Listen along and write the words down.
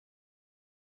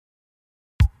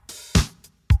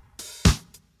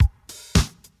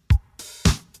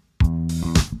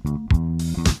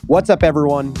What's up,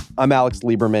 everyone? I'm Alex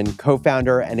Lieberman,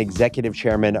 co-founder and executive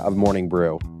chairman of Morning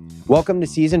Brew. Welcome to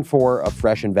Season 4 of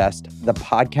Fresh Invest, the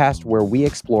podcast where we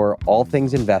explore all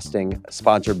things investing,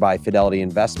 sponsored by Fidelity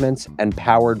Investments and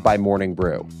powered by Morning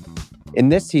Brew. In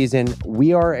this season,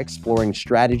 we are exploring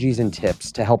strategies and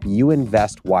tips to help you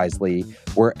invest wisely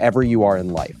wherever you are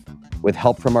in life. With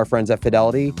help from our friends at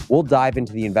Fidelity, we'll dive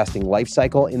into the investing life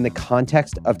cycle in the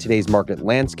context of today's market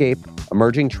landscape,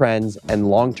 emerging trends, and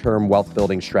long-term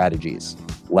wealth-building strategies.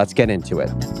 Let's get into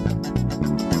it.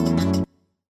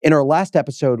 In our last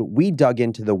episode, we dug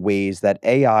into the ways that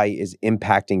AI is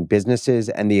impacting businesses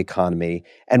and the economy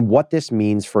and what this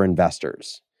means for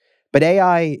investors. But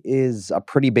AI is a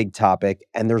pretty big topic,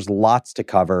 and there's lots to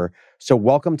cover. So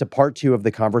welcome to part 2 of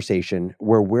the conversation,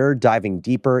 where we're diving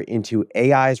deeper into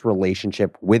AI's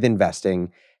relationship with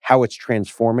investing, how it's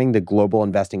transforming the global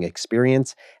investing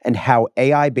experience, and how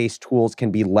AI-based tools can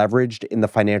be leveraged in the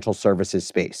financial services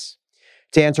space.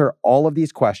 To answer all of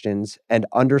these questions and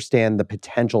understand the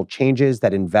potential changes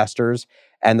that investors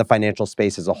and the financial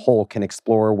space as a whole can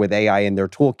explore with AI in their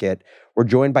toolkit, we're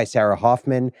joined by Sarah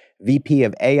Hoffman, VP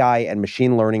of AI and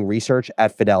Machine Learning Research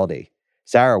at Fidelity.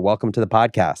 Sarah, welcome to the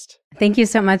podcast. Thank you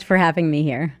so much for having me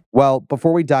here. Well,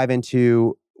 before we dive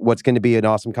into what's going to be an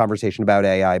awesome conversation about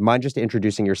AI, mind just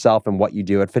introducing yourself and what you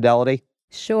do at Fidelity?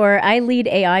 Sure. I lead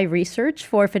AI research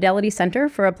for Fidelity Center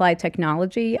for Applied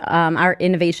Technology, our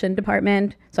innovation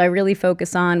department. So I really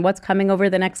focus on what's coming over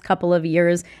the next couple of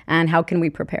years and how can we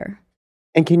prepare.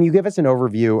 And can you give us an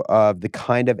overview of the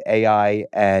kind of AI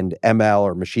and ML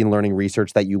or machine learning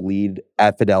research that you lead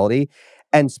at Fidelity?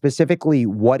 And specifically,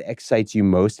 what excites you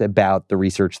most about the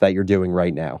research that you're doing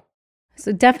right now?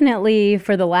 So definitely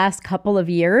for the last couple of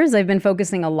years, I've been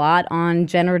focusing a lot on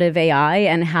generative AI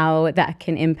and how that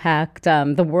can impact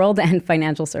the world and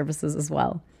financial services as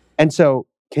well. And so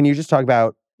can you just talk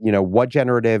about, what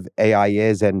generative AI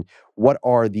is and what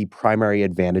are the primary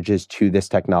advantages to this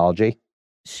technology?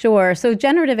 Sure. So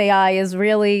generative AI is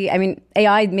really,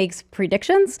 AI makes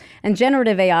predictions and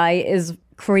generative AI is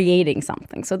creating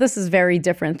something. So this is very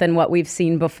different than what we've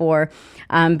seen before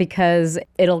because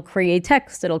it'll create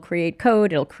text, it'll create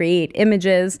code, it'll create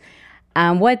images.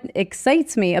 What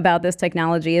excites me about this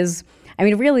technology is,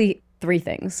 really 3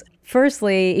 things.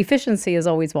 Firstly, efficiency is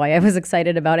always why I was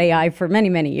excited about AI for many,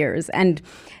 many years. And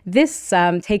this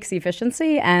takes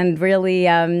efficiency and really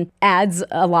adds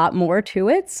a lot more to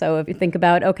it. So if you think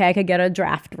about, okay, I could get a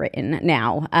draft written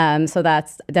now. So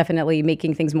that's definitely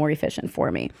making things more efficient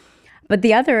for me. But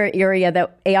the other area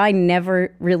that AI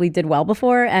never really did well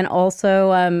before, and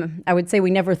also I would say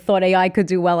we never thought AI could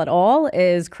do well at all,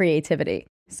 is creativity.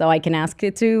 So I can ask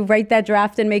it to write that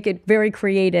draft and make it very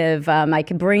creative. I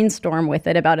can brainstorm with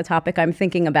it about a topic I'm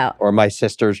thinking about. Or my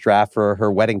sister's draft for her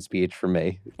wedding speech for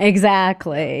me.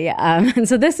 Exactly. And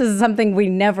so this is something we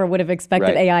never would have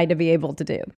expected AI to be able to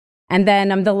do. And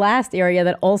then the last area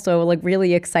that also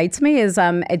really excites me is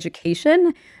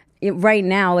education. Right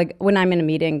now, when I'm in a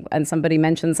meeting and somebody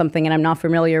mentions something and I'm not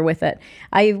familiar with it,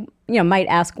 I might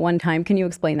ask one time, can you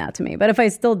explain that to me? But if I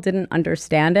still didn't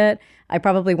understand it, I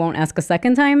probably won't ask a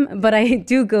second time. But I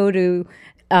do go to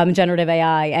generative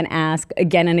AI and ask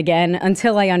again and again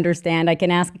until I understand. I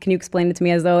can ask, can you explain it to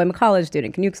me as though I'm a college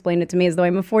student? Can you explain it to me as though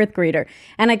I'm a 4th grader?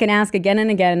 And I can ask again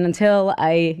and again until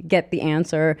I get the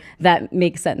answer that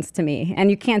makes sense to me. And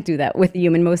you can't do that with a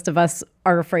human. Most of us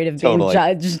are afraid of being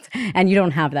judged, and you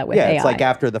don't have that with AI. Yeah, it's like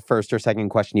after the first or second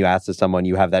question you ask to someone,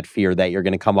 you have that fear that you're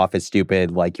going to come off as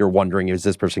stupid, like you're wondering, is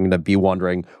this person going to be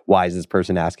wondering, why is this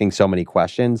person asking so many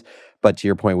questions? But to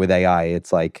your point with AI,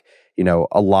 it's like,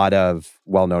 a lot of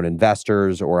well-known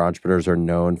investors or entrepreneurs are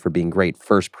known for being great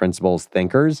first principles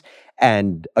thinkers.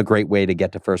 And a great way to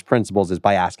get to first principles is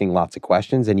by asking lots of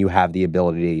questions. And you have the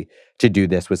ability to do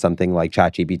this with something like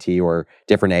ChatGPT or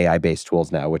different AI-based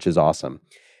tools now, which is awesome.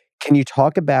 Can you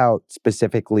talk about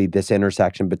specifically this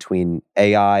intersection between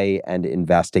AI and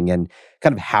investing and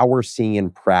kind of how we're seeing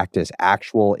in practice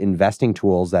actual investing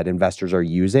tools that investors are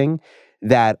using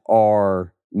that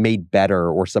are made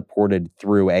better or supported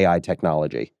through AI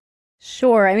technology?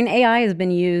 Sure. AI has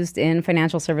been used in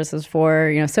financial services for,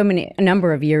 a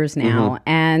number of years now,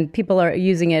 and people are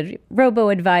using it,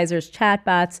 robo-advisors,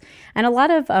 chatbots, and a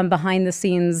lot of behind the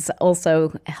scenes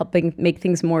also helping make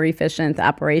things more efficient,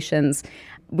 operations.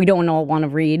 We don't all want to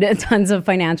read tons of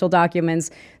financial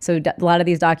documents. So a lot of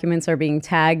these documents are being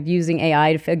tagged using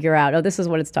AI to figure out, this is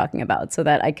what it's talking about, so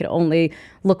that I could only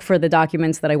look for the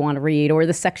documents that I want to read or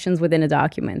the sections within a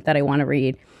document that I want to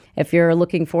read. If you're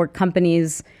looking for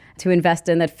companies to invest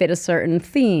in that fit a certain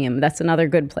theme, that's another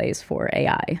good place for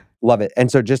AI. Love it. And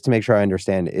so just to make sure I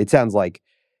understand, it sounds like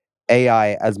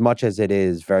AI, as much as it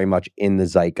is very much in the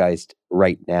zeitgeist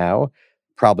right now,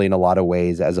 probably in a lot of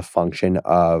ways as a function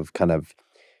of kind of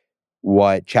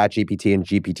what ChatGPT and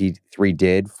GPT-3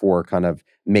 did for kind of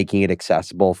making it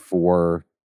accessible for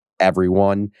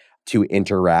everyone to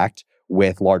interact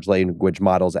with large language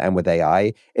models and with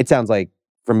AI. It sounds like,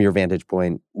 from your vantage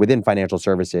point within financial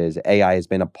services, AI has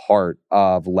been a part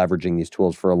of leveraging these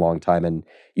tools for a long time. And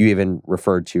you even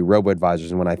referred to robo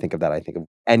advisors. And when I think of that, I think of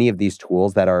any of these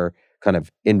tools that are kind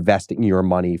of investing your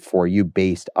money for you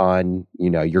based on,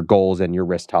 your goals and your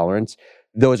risk tolerance.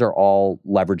 Those are all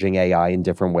leveraging AI in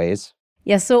different ways.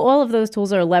 Yes, so all of those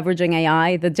tools are leveraging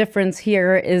AI. The difference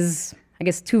here is, I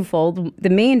guess, twofold.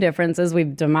 The main difference is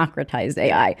we've democratized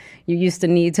AI. You used to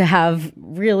need to have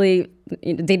really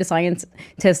data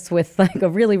scientists with like a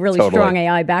really, really Totally. strong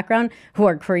AI background who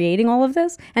are creating all of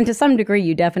this. And to some degree,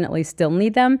 you definitely still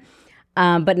need them.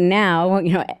 But now,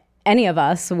 any of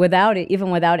us,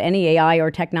 even without any AI or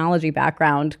technology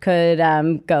background, could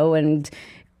go and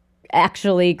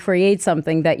actually create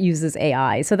something that uses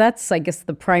AI. So that's, I guess,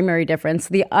 the primary difference.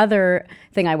 The other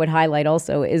thing I would highlight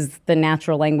also is the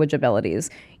natural language abilities.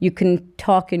 You can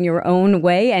talk in your own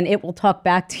way and it will talk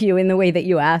back to you in the way that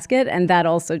you ask it. And that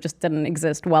also just didn't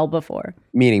exist well before.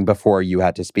 Meaning before you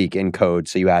had to speak in code,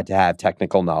 so you had to have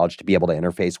technical knowledge to be able to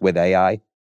interface with AI?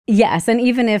 Yes, and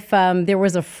even if there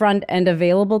was a front end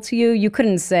available to you, you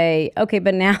couldn't say, okay,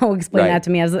 but now explain that to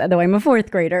me as though I'm a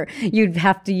fourth grader. You'd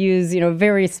have to use,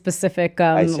 very specific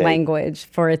language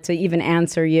for it to even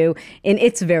answer you in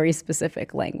its very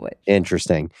specific language.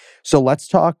 Interesting. So let's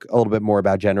talk a little bit more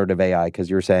about generative AI, because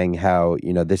you're saying how,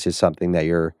 this is something that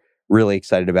you're really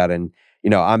excited about. And,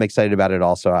 I'm excited about it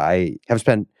also. I have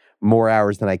spent more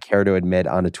hours than I care to admit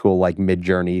on a tool like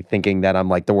Midjourney, thinking that I'm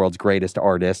like the world's greatest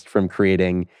artist from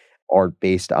creating art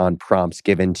based on prompts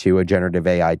given to a generative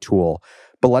AI tool.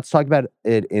 But let's talk about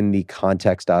it in the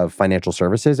context of financial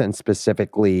services and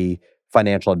specifically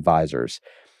financial advisors.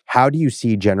 How do you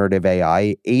see generative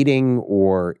AI aiding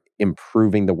or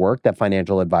improving the work that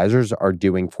financial advisors are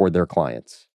doing for their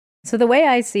clients? So the way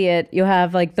I see it, you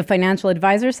have like the financial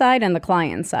advisor side and the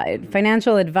client side.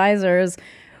 Financial advisors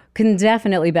can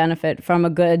definitely benefit from a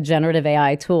good generative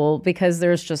AI tool because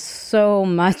there's just so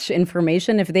much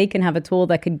information. If they can have a tool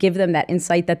that could give them that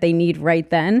insight that they need right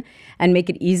then and make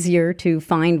it easier to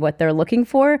find what they're looking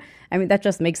for, I mean, that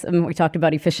just makes them, we talked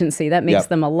about efficiency, that makes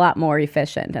them a lot more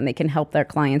efficient and they can help their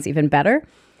clients even better.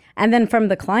 And then from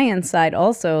the client side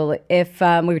also, if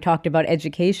we talked about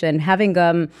education, having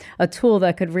a tool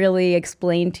that could really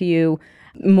explain to you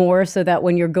more so that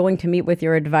when you're going to meet with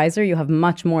your advisor, you have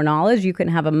much more knowledge. You can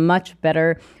have a much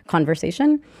better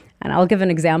conversation. And I'll give an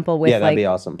example with be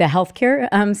awesome. The healthcare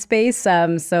space.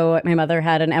 So my mother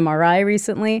had an MRI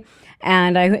recently,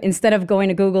 and instead of going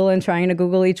to Google and trying to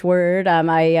Google each word,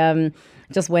 I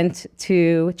just went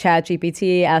to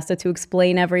ChatGPT, asked it to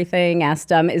explain everything,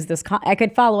 asked, I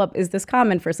could follow up, is this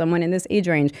common for someone in this age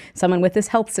range, someone with this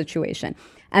health situation?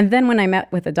 And then when I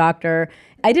met with a doctor,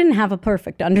 I didn't have a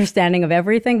perfect understanding of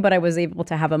everything, but I was able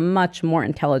to have a much more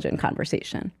intelligent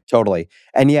conversation. Totally.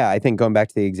 And I think going back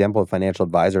to the example of financial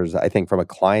advisors, I think from a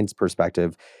client's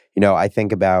perspective, I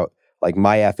think about like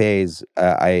my FAs,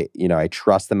 I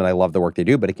trust them and I love the work they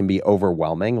do, but it can be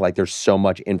overwhelming. Like there's so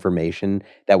much information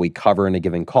that we cover in a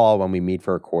given call when we meet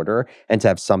for a quarter, and to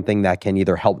have something that can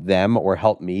either help them or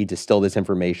help me distill this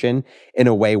information in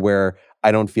a way where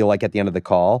I don't feel like at the end of the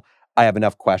call, I have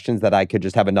enough questions that I could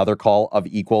just have another call of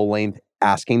equal length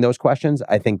asking those questions.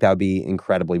 I think that would be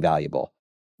incredibly valuable.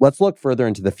 Let's look further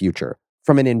into the future.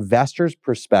 From an investor's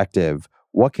perspective,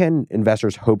 what can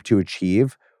investors hope to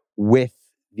achieve with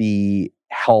the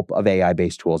help of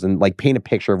AI-based tools, and like paint a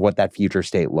picture of what that future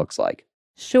state looks like?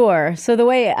 Sure. So the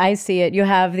way I see it, you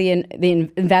have the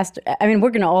investor. I mean,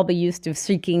 we're going to all be used to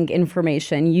seeking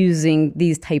information using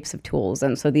these types of tools,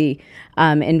 and so the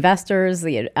investors,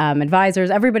 the advisors,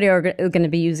 everybody are going to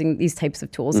be using these types of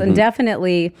tools. And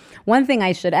definitely, one thing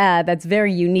I should add that's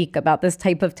very unique about this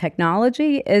type of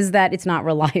technology is that it's not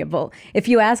reliable. If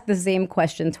you ask the same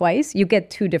question twice, you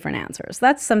get two different answers.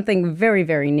 That's something very,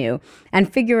 very new.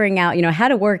 And figuring out, how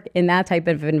to work in that type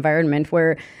of environment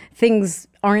where things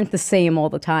aren't the same all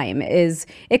the time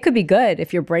it could be good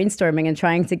if you're brainstorming and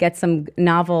trying to get some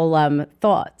novel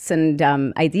thoughts and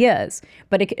ideas,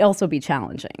 but it could also be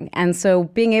challenging. And so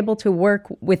being able to work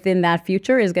within that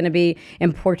future is going to be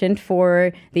important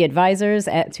for the advisors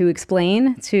to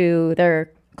explain to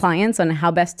their clients on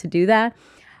how best to do that.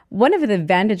 One of the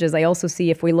advantages I also see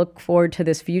if we look forward to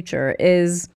this future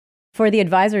is for the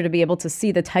advisor to be able to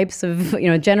see the types of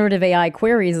generative AI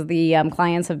queries the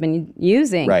clients have been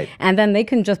using, Right. and then they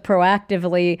can just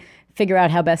proactively figure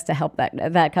out how best to help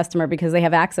that customer because they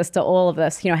have access to all of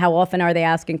this. How often are they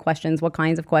asking questions? What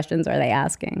kinds of questions are they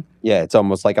asking? Yeah, it's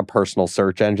almost like a personal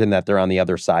search engine that they're on the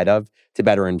other side of to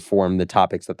better inform the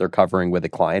topics that they're covering with the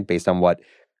client based on what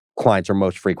clients are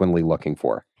most frequently looking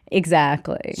for.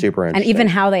 Exactly. Super interesting. And even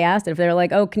how they asked it. If they're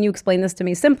like, oh, can you explain this to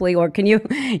me simply? Or can you,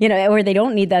 or they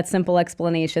don't need that simple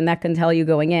explanation, that can tell you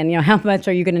going in, how much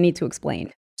are you going to need to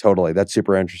explain? Totally. That's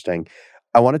super interesting.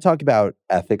 I want to talk about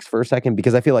ethics for a second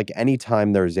because I feel like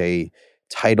anytime there's a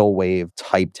tidal wave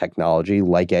type technology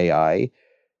like AI,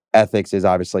 ethics is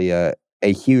obviously a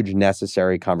huge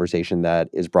necessary conversation that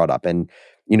is brought up. And,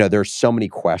 there's so many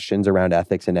questions around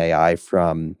ethics and AI,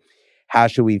 from how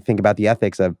should we think about the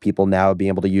ethics of people now being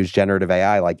able to use generative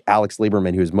AI, like Alex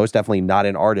Lieberman, who's most definitely not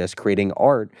an artist, creating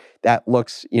art that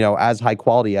looks, as high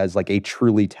quality as like a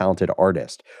truly talented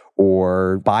artist,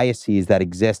 or biases that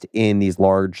exist in these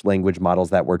large language models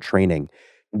that we're training.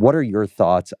 What are your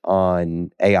thoughts on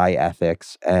AI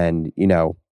ethics? And,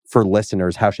 for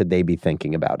listeners, how should they be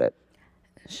thinking about it?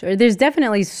 Sure. There's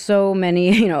definitely so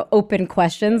many, open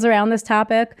questions around this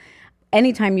topic.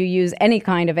 Anytime you use any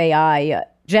kind of AI,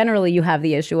 generally you have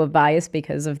the issue of bias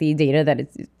because of the data that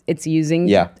it's using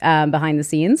behind the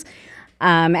scenes.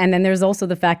 And then there's also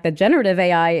the fact that generative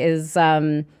AI is,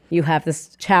 you have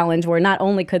this challenge where not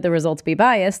only could the results be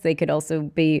biased, they could also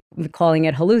be calling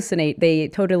it hallucinate. They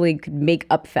totally could make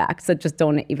up facts that just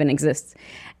don't even exist.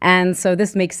 And so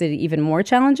this makes it even more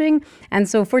challenging. And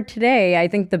so for today, I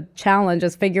think the challenge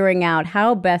is figuring out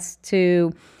how best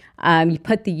to you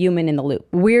put the human in the loop.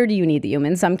 Where do you need the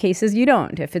human? In some cases, you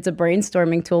don't. If it's a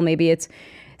brainstorming tool, maybe it's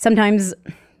sometimes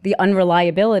the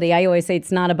unreliability. I always say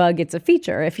it's not a bug, it's a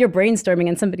feature. If you're brainstorming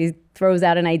and somebody throws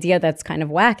out an idea that's kind of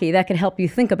wacky, that can help you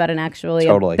think about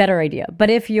a better idea.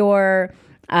 But if you're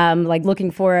like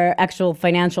looking for actual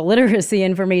financial literacy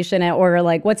information, or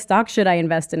like what stock should I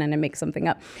invest in, and make something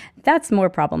up, that's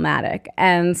more problematic.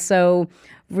 And so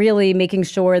really making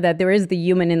sure that there is the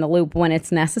human in the loop when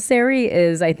it's necessary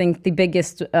is, I think, the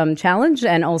biggest challenge,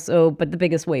 and also, but the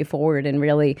biggest way forward in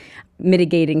really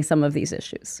mitigating some of these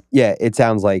issues. Yeah, it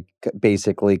sounds like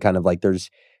basically kind of like there's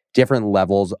different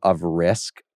levels of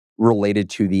risk related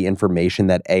to the information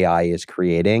that AI is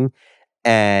creating.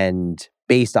 And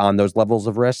based on those levels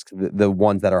of risk, the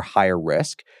ones that are higher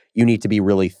risk, you need to be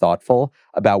really thoughtful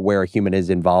about where a human is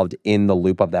involved in the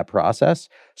loop of that process.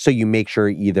 So you make sure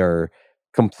either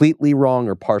completely wrong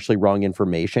or partially wrong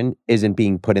information isn't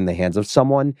being put in the hands of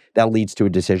someone that leads to a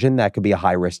decision that could be a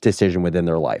high-risk decision within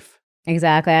their life.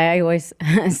 Exactly. I always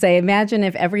say, imagine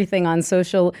if everything on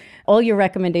all your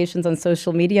recommendations on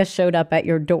social media showed up at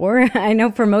your door. I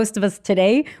know for most of us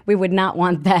today, we would not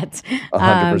want that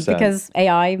 100%. Because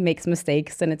AI makes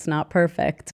mistakes and it's not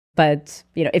perfect. But,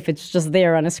 if it's just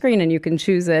there on a screen and you can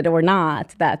choose it or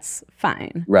not, that's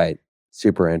fine. Right.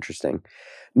 Super interesting.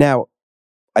 Now,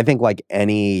 I think like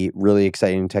any really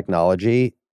exciting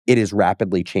technology, it is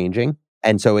rapidly changing.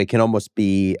 And so it can almost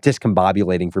be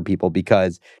discombobulating for people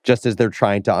because just as they're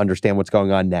trying to understand what's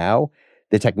going on now,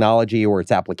 the technology or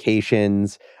its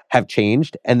applications have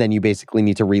changed. And then you basically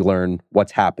need to relearn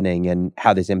what's happening and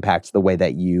how this impacts the way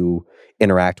that you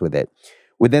interact with it.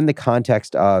 Within the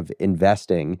context of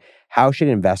investing, how should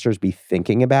investors be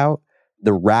thinking about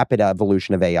the rapid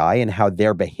evolution of AI and how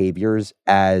their behaviors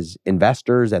as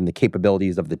investors and the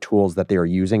capabilities of the tools that they are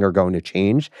using are going to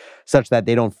change, such that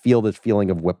they don't feel this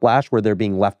feeling of whiplash where they're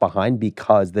being left behind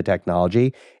because the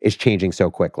technology is changing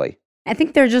so quickly? I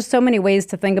think there are just so many ways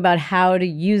to think about how to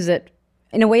use it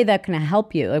in a way that can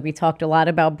help you. Like we talked a lot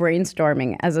about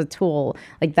brainstorming as a tool.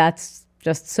 Like that's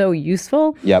just so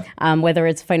useful, whether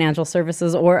it's financial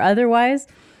services or otherwise.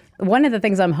 One of the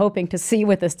things I'm hoping to see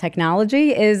with this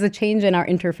technology is a change in our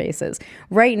interfaces.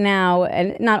 Right now,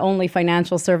 and not only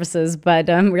financial services, but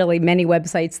really many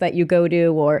websites that you go to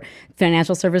or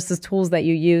financial services tools that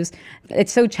you use,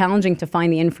 it's so challenging to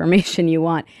find the information you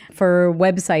want. For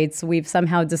websites, we've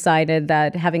somehow decided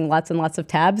that having lots and lots of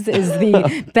tabs is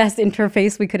the best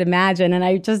interface we could imagine, and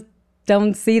I just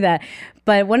don't see that.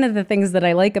 But one of the things that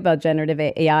I like about generative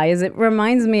AI is it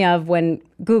reminds me of when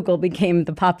Google became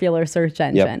the popular search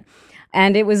engine.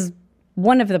 And it was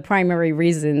one of the primary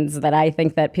reasons that I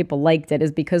think that people liked it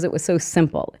is because it was so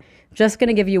simple. Just going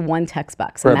to give you one text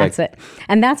box and that's it.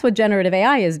 And that's what generative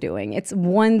AI is doing. It's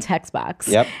one text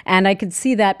box. And I could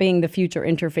see that being the future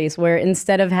interface where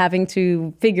instead of having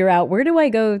to figure out where do I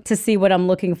go to see what I'm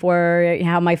looking for,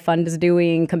 how my fund is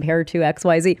doing compared to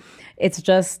XYZ, it's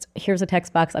just here's a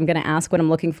text box. I'm going to ask what I'm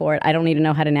looking for. I don't need to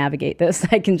know how to navigate this.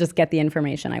 I can just get the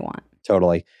information I want.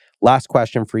 Totally. Last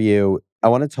question for you. I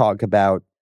want to talk about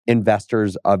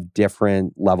investors of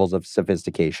different levels of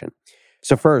sophistication.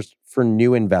 So first, for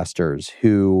new investors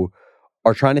who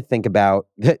are trying to think about,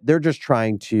 they're just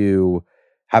trying to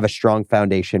have a strong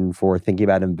foundation for thinking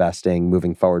about investing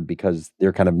moving forward because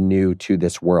they're kind of new to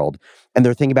this world. And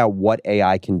they're thinking about what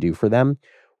AI can do for them.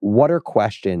 What are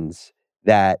questions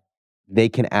that they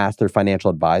can ask their financial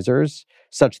advisors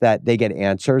such that they get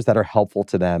answers that are helpful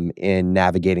to them in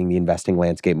navigating the investing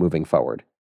landscape moving forward?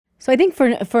 So I think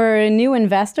for new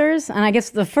investors, and I guess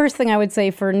the first thing I would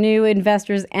say for new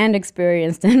investors and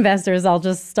experienced investors, I'll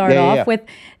just start off with,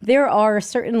 there are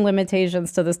certain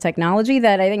limitations to this technology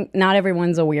that I think not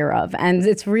everyone's aware of. And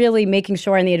it's really making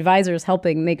sure, and the advisors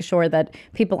helping make sure that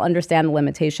people understand the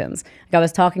limitations. Like I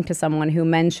was talking to someone who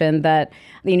mentioned that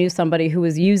they knew somebody who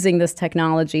was using this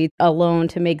technology alone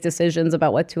to make decisions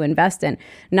about what to invest in,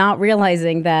 not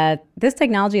realizing that this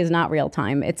technology is not real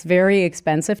time. It's very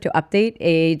expensive to update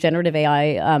a generative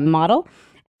AI model.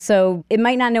 So it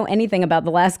might not know anything about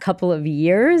the last couple of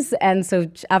years. And so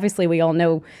obviously we all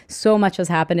know so much has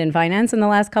happened in finance in the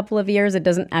last couple of years. It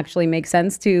doesn't actually make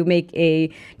sense to make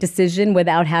a decision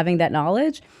without having that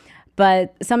knowledge.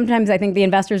 But sometimes I think the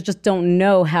investors just don't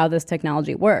know how this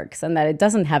technology works and that it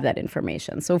doesn't have that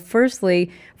information. So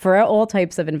firstly, for all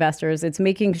types of investors, it's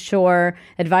making sure,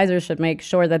 advisors should make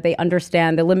sure that they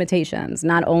understand the limitations.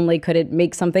 Not only could it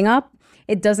make something up,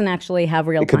 it doesn't actually have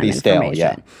real-time information.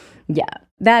 Stale, yeah.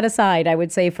 That aside, I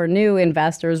would say for new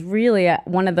investors, really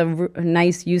one of the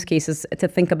nice use cases to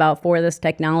think about for this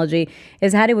technology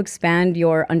is how to expand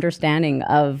your understanding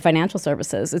of financial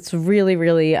services. It's really,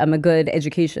 really a good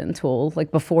education tool, like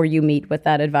before you meet with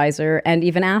that advisor and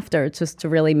even after, just to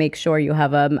really make sure you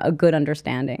have a good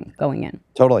understanding going in.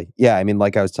 Totally. Yeah. I mean,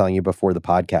 like I was telling you before the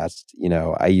podcast,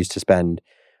 I used to spend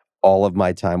all of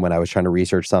my time when I was trying to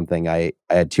research something. I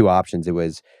had two options. It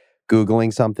was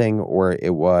Googling something, or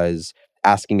it was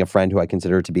asking a friend who I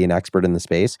consider to be an expert in the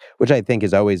space, which I think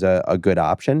is always a good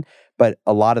option. But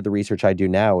a lot of the research I do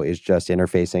now is just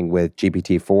interfacing with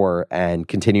GPT-4 and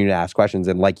continuing to ask questions.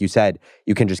 And like you said,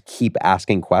 you can just keep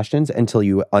asking questions until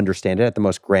you understand it at the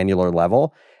most granular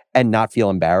level and not feel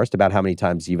embarrassed about how many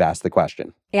times you've asked the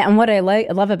question. Yeah, and what I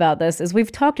love about this is we've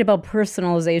talked about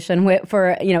personalization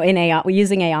for in AI,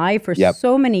 using AI for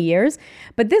so many years,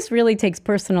 but this really takes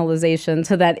personalization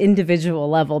to that individual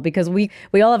level because we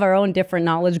all have our own different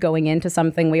knowledge going into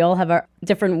something. We all have our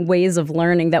different ways of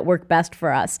learning that work best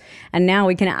for us, and now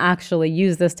we can actually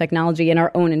use this technology in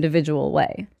our own individual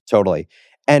way. Totally.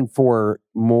 And for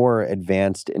more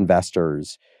advanced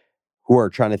investors who are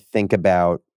trying to think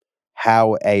about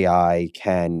how AI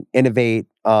can innovate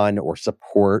on or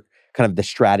support kind of the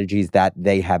strategies that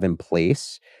they have in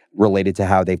place related to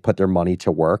how they've put their money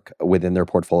to work within their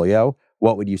portfolio,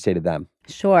 what would you say to them?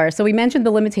 Sure. So we mentioned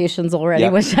the limitations already,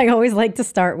 which I always like to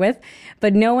start with.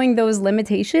 But knowing those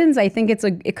limitations, I think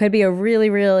it could be a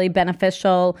really, really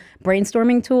beneficial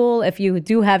brainstorming tool. If you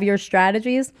do have your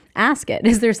strategies, ask it.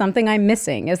 Is there something I'm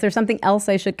missing? Is there something else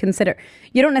I should consider?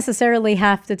 You don't necessarily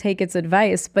have to take its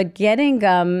advice, but getting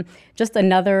just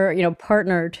another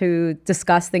partner to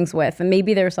discuss things with, and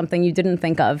maybe there's something you didn't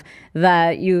think of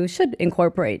that you should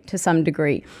incorporate to some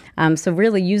degree. So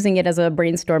really using it as a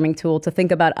brainstorming tool to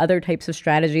think about other types of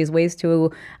strategies, ways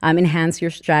to enhance your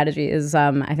strategy is,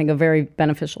 I think, a very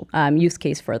beneficial use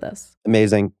case for this.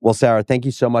 Amazing. Well, Sarah, thank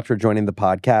you so much for joining the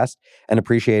podcast and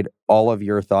appreciate all of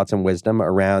your thoughts and wisdom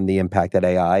around the impact that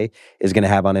AI is going to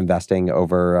have on investing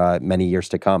over many years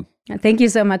to come. Thank you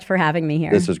so much for having me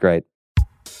here. This was great.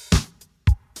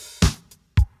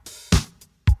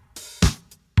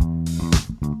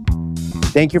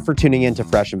 Thank you for tuning in to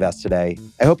Fresh Invest today.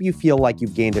 I hope you feel like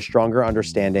you've gained a stronger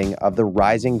understanding of the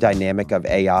rising dynamic of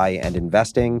AI and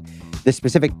investing, the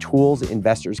specific tools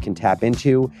investors can tap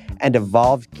into, and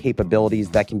evolved capabilities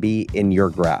that can be in your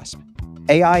grasp.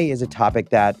 AI is a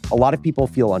topic that a lot of people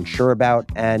feel unsure about,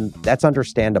 and that's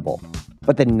understandable.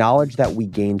 But the knowledge that we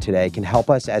gain today can help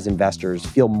us as investors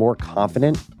feel more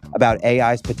confident about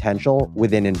AI's potential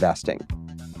within investing.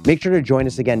 Make sure to join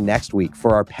us again next week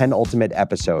for our penultimate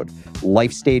episode,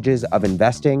 Life Stages of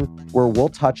Investing, where we'll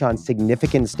touch on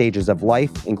significant stages of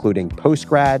life, including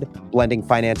post-grad, blending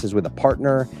finances with a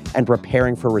partner, and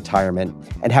preparing for retirement,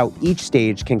 and how each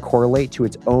stage can correlate to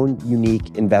its own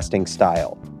unique investing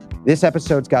style. This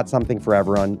episode's got something for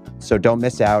everyone, so don't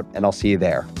miss out, and I'll see you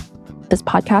there. This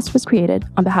podcast was created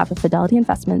on behalf of Fidelity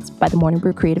Investments by the Morning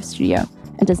Brew Creative Studio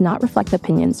and does not reflect the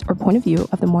opinions or point of view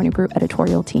of the Morning Brew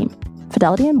editorial team.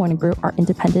 Fidelity and Morning Brew are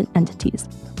independent entities.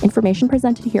 Information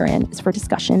presented herein is for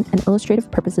discussion and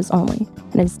illustrative purposes only,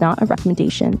 and it is not a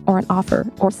recommendation or an offer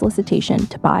or solicitation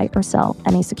to buy or sell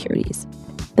any securities.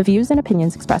 The views and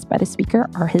opinions expressed by the speaker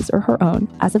are his or her own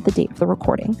as of the date of the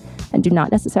recording and do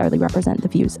not necessarily represent the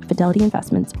views of Fidelity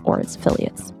Investments or its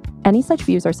affiliates. Any such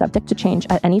views are subject to change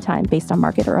at any time based on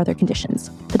market or other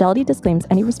conditions. Fidelity disclaims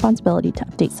any responsibility to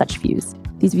update such views.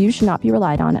 These views should not be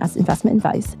relied on as investment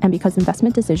advice, and because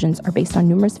investment decisions are based on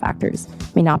numerous factors,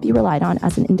 may not be relied on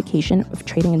as an indication of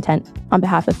trading intent on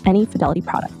behalf of any Fidelity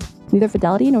product. Neither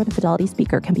Fidelity nor the Fidelity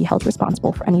speaker can be held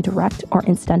responsible for any direct or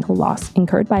incidental loss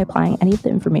incurred by applying any of the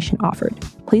information offered.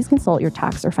 Please consult your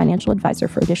tax or financial advisor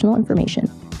for additional information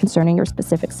concerning your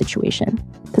specific situation.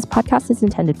 This podcast is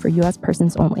intended for U.S.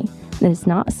 persons only, and it is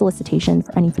not a solicitation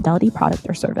for any Fidelity product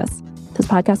or service. This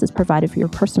podcast is provided for your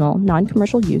personal,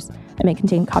 non-commercial use and may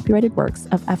contain copyrighted works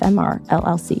of FMR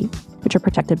LLC, which are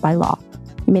protected by law.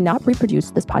 You may not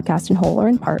reproduce this podcast in whole or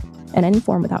in part in any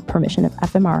form without permission of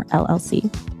FMR LLC.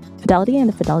 Fidelity and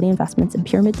the Fidelity Investments and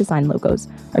Pyramid Design logos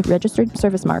are registered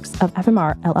service marks of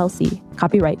FMR LLC,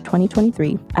 copyright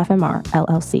 2023 FMR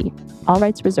LLC. All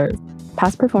rights reserved.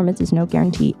 Past performance is no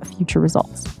guarantee of future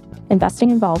results. Investing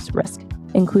involves risk,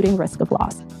 including risk of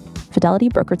loss. Fidelity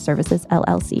Brokerage Services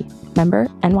LLC, member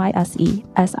NYSE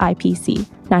SIPC,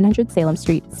 900 Salem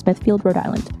Street, Smithfield, Rhode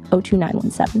Island,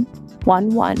 02917.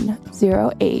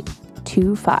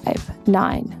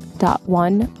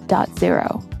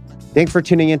 1108259.1.0. Thanks for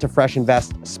tuning in to Fresh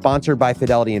Invest, sponsored by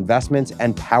Fidelity Investments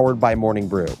and powered by Morning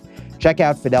Brew. Check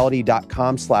out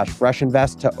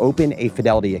fidelity.com/freshinvest to open a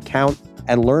Fidelity account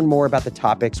and learn more about the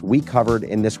topics we covered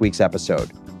in this week's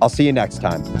episode. I'll see you next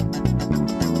time.